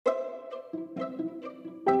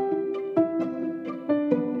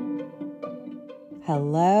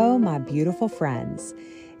Hello, my beautiful friends,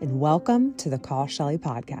 and welcome to the Call Shelley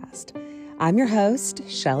podcast. I'm your host,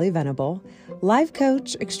 Shelley Venable, life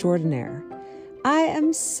coach extraordinaire. I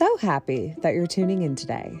am so happy that you're tuning in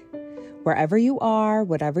today. Wherever you are,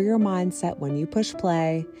 whatever your mindset when you push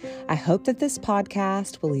play, I hope that this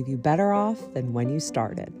podcast will leave you better off than when you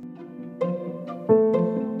started.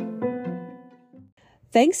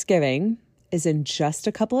 Thanksgiving is in just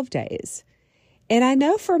a couple of days, and I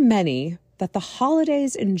know for many that the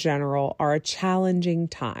holidays in general are a challenging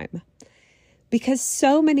time because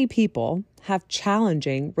so many people have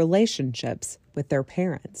challenging relationships with their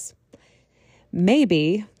parents.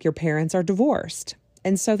 Maybe your parents are divorced,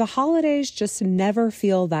 and so the holidays just never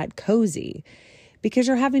feel that cozy because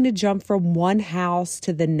you're having to jump from one house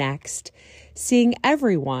to the next, seeing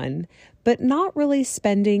everyone, but not really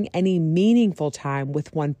spending any meaningful time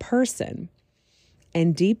with one person.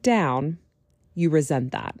 And deep down, you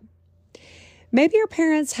resent that. Maybe your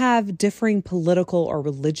parents have differing political or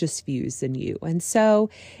religious views than you, and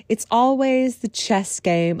so it's always the chess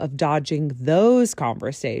game of dodging those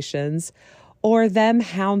conversations or them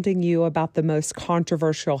hounding you about the most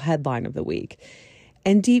controversial headline of the week.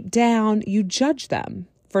 And deep down, you judge them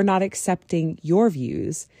for not accepting your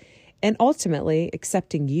views and ultimately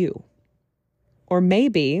accepting you. Or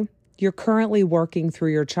maybe you're currently working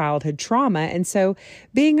through your childhood trauma, and so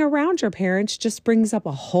being around your parents just brings up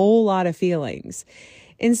a whole lot of feelings.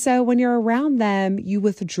 And so when you're around them, you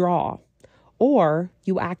withdraw or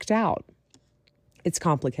you act out. It's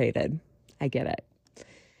complicated. I get it.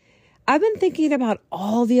 I've been thinking about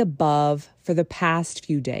all the above for the past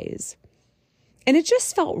few days, and it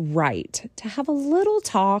just felt right to have a little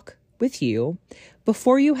talk with you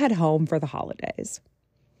before you head home for the holidays.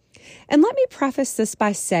 And let me preface this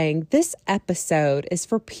by saying this episode is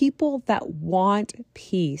for people that want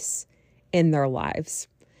peace in their lives,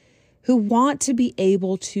 who want to be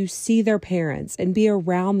able to see their parents and be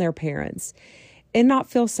around their parents and not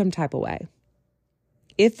feel some type of way.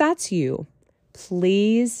 If that's you,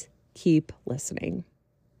 please keep listening.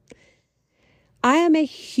 I am a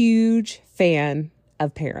huge fan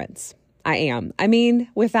of parents. I am. I mean,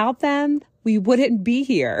 without them, we wouldn't be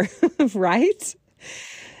here, right?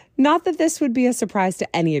 Not that this would be a surprise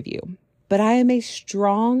to any of you, but I am a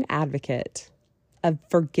strong advocate of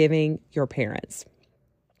forgiving your parents.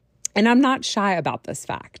 And I'm not shy about this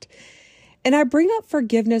fact. And I bring up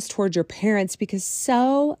forgiveness towards your parents because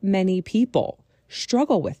so many people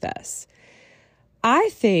struggle with this. I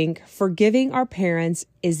think forgiving our parents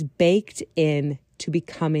is baked in to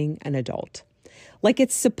becoming an adult. Like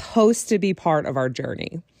it's supposed to be part of our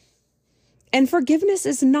journey. And forgiveness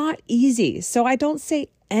is not easy, so I don't say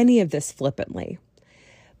any of this flippantly.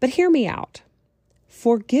 But hear me out.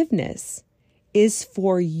 Forgiveness is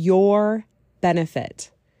for your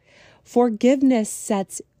benefit. Forgiveness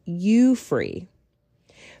sets you free.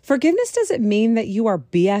 Forgiveness doesn't mean that you are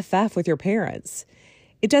BFF with your parents.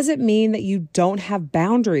 It doesn't mean that you don't have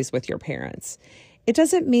boundaries with your parents. It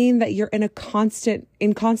doesn't mean that you're in constant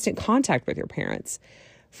contact with your parents.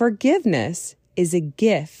 Forgiveness is a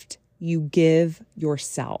gift you give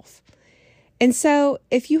yourself. And so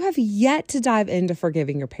if you have yet to dive into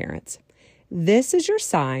forgiving your parents, this is your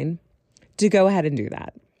sign to go ahead and do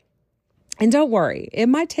that. And don't worry, it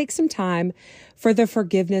might take some time for the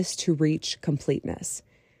forgiveness to reach completeness.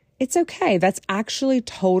 It's okay. That's actually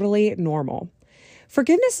totally normal.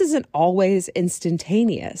 Forgiveness isn't always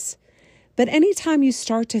instantaneous, but anytime you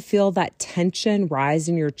start to feel that tension rise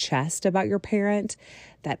in your chest about your parent,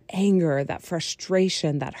 that anger, that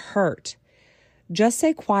frustration, that hurt, just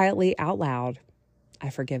say quietly out loud, I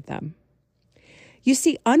forgive them. You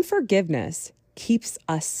see, unforgiveness keeps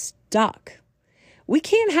us stuck. We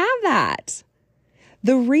can't have that.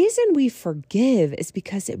 The reason we forgive is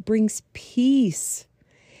because it brings peace.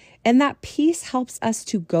 And that peace helps us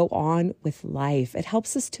to go on with life. It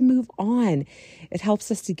helps us to move on. It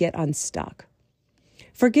helps us to get unstuck.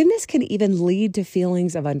 Forgiveness can even lead to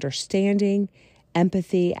feelings of understanding,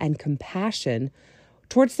 empathy, and compassion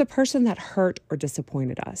towards the person that hurt or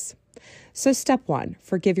disappointed us. So step one,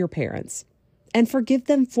 forgive your parents and forgive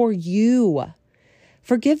them for you.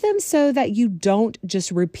 Forgive them so that you don't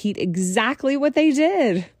just repeat exactly what they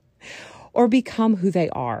did or become who they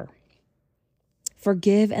are.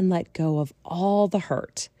 Forgive and let go of all the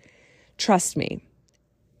hurt. Trust me,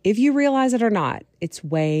 if you realize it or not, it's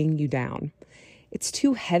weighing you down. It's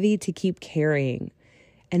too heavy to keep carrying,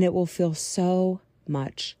 and it will feel so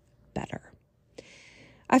much better.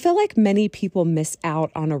 I feel like many people miss out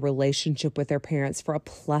on a relationship with their parents for a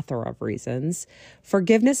plethora of reasons.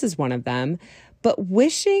 Forgiveness is one of them, But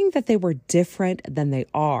wishing that they were different than they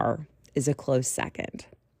are is a close second.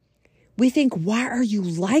 We think, why are you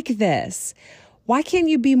like this? Why can't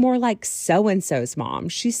you be more like so-and-so's mom?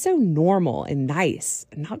 She's so normal and nice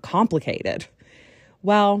and not complicated.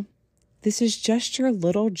 Well, this is just your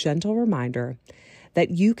little gentle reminder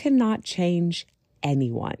that you cannot change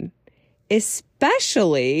anyone,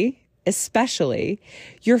 especially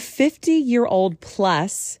your 50-year-old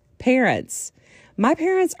plus parents. My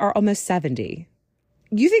parents are almost 70.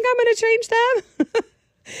 You think I'm going to change them?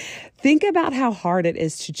 Think about how hard it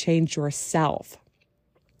is to change yourself.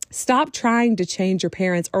 Stop trying to change your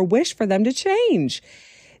parents or wish for them to change.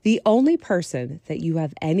 The only person that you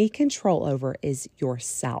have any control over is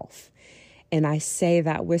yourself. And I say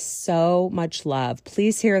that with so much love.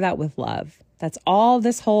 Please hear that with love. That's all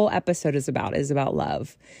this whole episode is about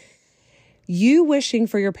love. You wishing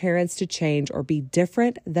for your parents to change or be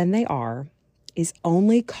different than they are is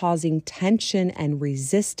only causing tension and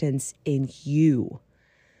resistance in you.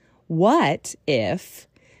 What if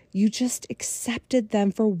you just accepted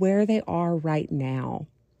them for where they are right now?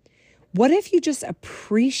 What if you just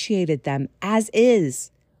appreciated them as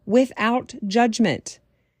is, without judgment?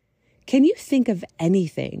 Can you think of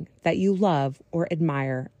anything that you love or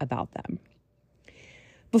admire about them?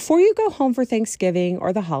 Before you go home for Thanksgiving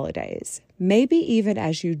or the holidays, maybe even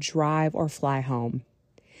as you drive or fly home,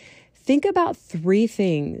 think about 3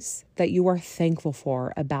 things that you are thankful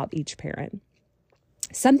for about each parent.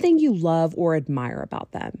 Something you love or admire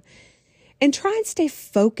about them. And try and stay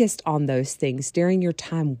focused on those things during your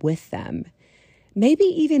time with them. Maybe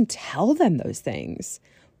even tell them those things.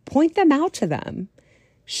 Point them out to them.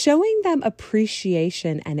 Showing them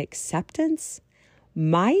appreciation and acceptance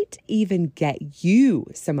might even get you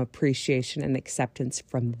some appreciation and acceptance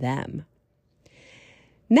from them.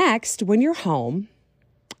 Next, when you're home,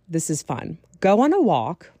 this is fun. Go on a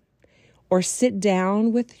walk or sit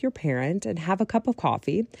down with your parent and have a cup of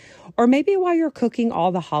coffee, or maybe while you're cooking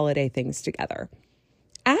all the holiday things together.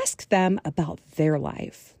 Ask them about their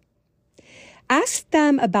life. Ask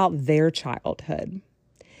them about their childhood.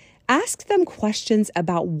 Ask them questions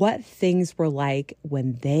about what things were like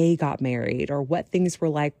when they got married or what things were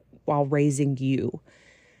like while raising you.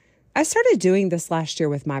 I started doing this last year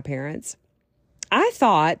with my parents. I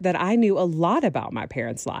thought that I knew a lot about my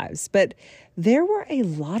parents' lives, but there were a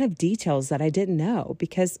lot of details that I didn't know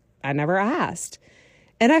because I never asked.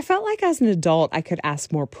 And I felt like as an adult, I could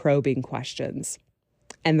ask more probing questions.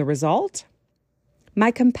 And the result?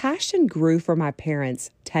 My compassion grew for my parents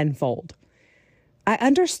tenfold. I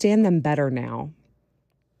understand them better now.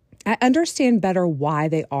 I understand better why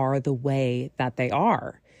they are the way that they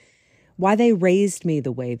are, why they raised me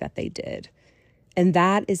the way that they did. And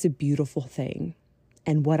that is a beautiful thing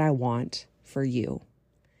and what I want for you.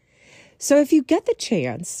 So if you get the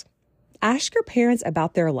chance, ask your parents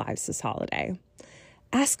about their lives this holiday.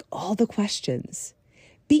 Ask all the questions.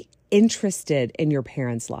 Be interested in your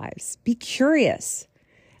parents' lives. Be curious.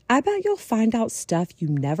 I bet you'll find out stuff you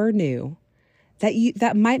never knew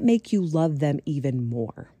that might make you love them even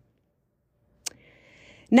more.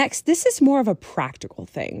 Next, this is more of a practical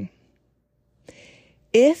thing.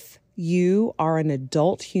 If you are an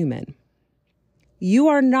adult human, you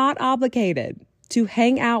are not obligated to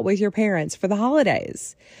hang out with your parents for the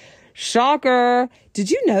holidays. Shocker! Did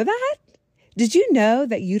you know that? Did you know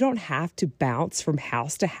that you don't have to bounce from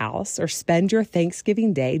house to house or spend your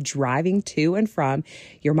Thanksgiving day driving to and from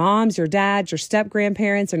your mom's, your dad's, your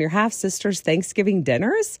step-grandparents, and your half-sister's Thanksgiving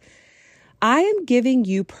dinners? I am giving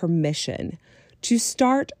you permission to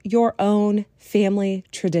start your own family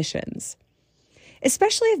traditions,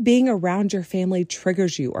 especially if being around your family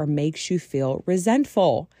triggers you or makes you feel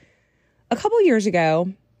resentful. A couple years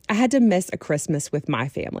ago, I had to miss a Christmas with my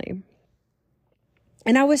family.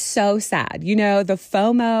 And I was so sad. You know, the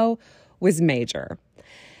FOMO was major.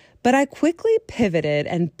 But I quickly pivoted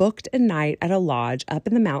and booked a night at a lodge up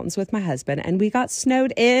in the mountains with my husband, and we got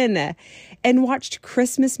snowed in and watched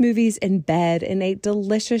Christmas movies in bed and ate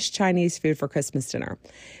delicious Chinese food for Christmas dinner.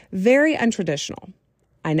 Very untraditional,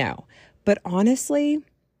 I know. But honestly,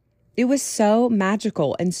 it was so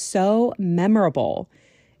magical and so memorable.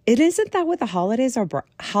 Isn't that what the holidays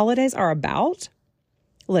are about?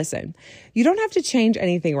 Listen, you don't have to change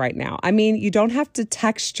anything right now. I mean, you don't have to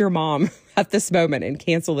text your mom at this moment and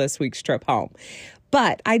cancel this week's trip home.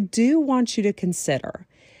 But I do want you to consider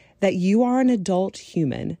that you are an adult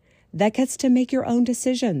human that gets to make your own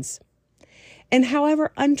decisions. And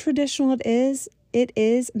however untraditional it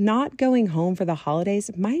is not going home for the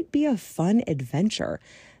holidays might be a fun adventure.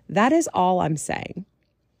 That is all I'm saying.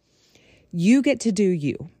 You get to do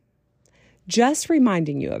you. Just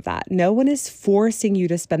reminding you of that. No one is forcing you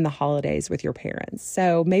to spend the holidays with your parents.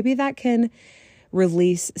 So maybe that can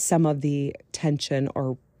release some of the tension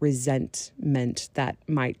or resentment that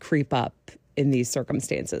might creep up in these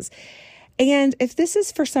circumstances. And if this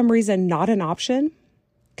is for some reason not an option,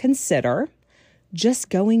 consider just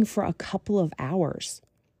going for a couple of hours.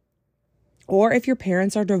 Or if your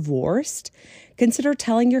parents are divorced, consider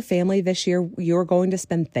telling your family this year you're going to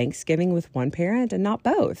spend Thanksgiving with one parent and not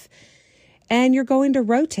both. And you're going to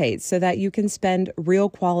rotate so that you can spend real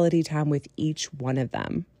quality time with each one of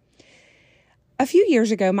them. A few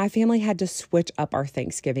years ago, my family had to switch up our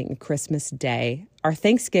Thanksgiving and Christmas Day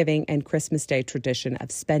tradition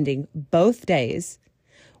of spending both days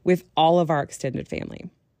with all of our extended family.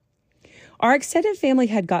 Our extended family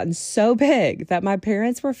had gotten so big that my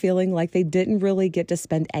parents were feeling like they didn't really get to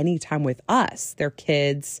spend any time with us, their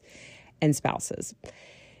kids and spouses.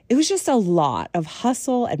 It was just a lot of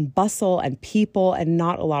hustle and bustle and people and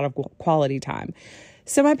not a lot of quality time.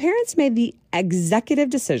 So my parents made the executive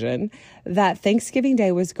decision that Thanksgiving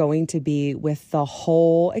Day was going to be with the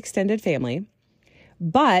whole extended family,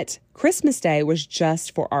 but Christmas Day was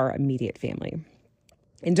just for our immediate family.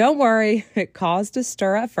 And don't worry, it caused a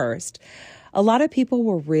stir at first. A lot of people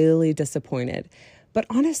were really disappointed, but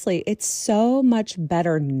honestly, it's so much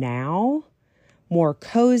better now, more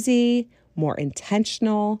cozy, more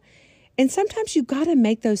intentional. And sometimes you got to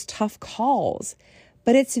make those tough calls.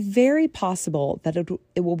 But it's very possible that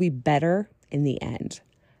it will be better in the end.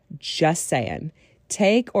 Just saying.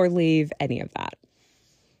 Take or leave any of that.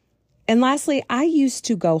 And lastly, I used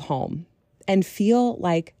to go home and feel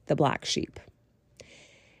like the black sheep.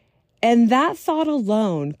 And that thought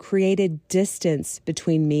alone created distance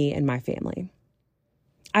between me and my family.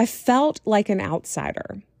 I felt like an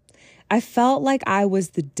outsider. I felt like I was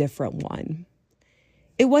the different one.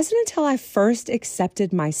 It wasn't until I first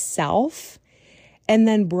accepted myself and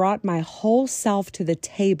then brought my whole self to the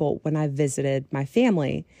table when I visited my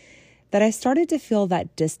family that I started to feel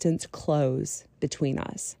that distance close between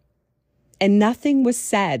us. And nothing was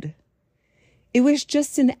said. It was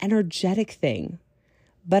just an energetic thing,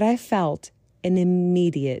 but I felt an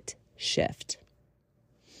immediate shift.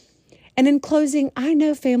 And in closing, I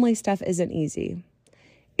know family stuff isn't easy.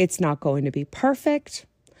 It's not going to be perfect.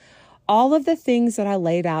 All of the things that I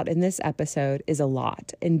laid out in this episode is a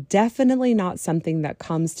lot and definitely not something that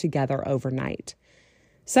comes together overnight.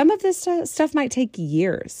 Some of this stuff might take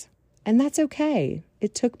years, and that's okay.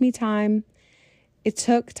 It took me time. It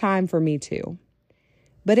took time for me too.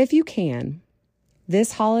 But if you can,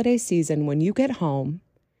 this holiday season, when you get home,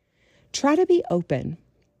 try to be open.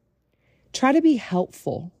 Try to be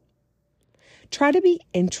helpful. Try to be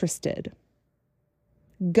interested.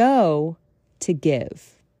 Go to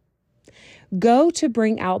give. Go to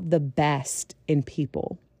bring out the best in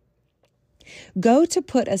people. Go to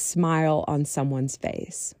put a smile on someone's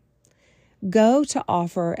face. Go to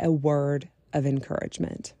offer a word of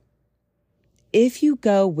encouragement. If you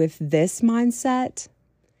go with this mindset,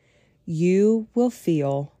 you will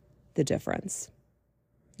feel the difference.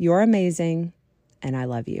 You're amazing, and I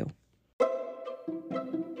love you.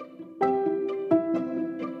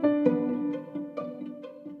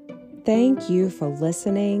 Thank you for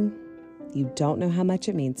listening. You don't know how much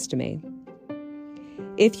it means to me.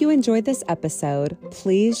 If you enjoyed this episode,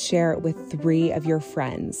 please share it with 3 of your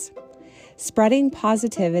friends. Spreading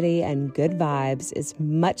positivity and good vibes is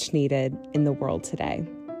much needed in the world today.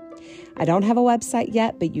 I don't have a website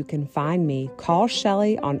yet, but you can find me, Call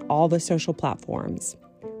Shelly, on all the social platforms.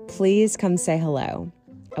 Please come say hello.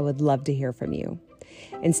 I would love to hear from you.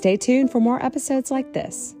 And stay tuned for more episodes like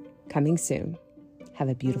this, coming soon. Have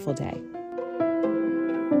a beautiful day.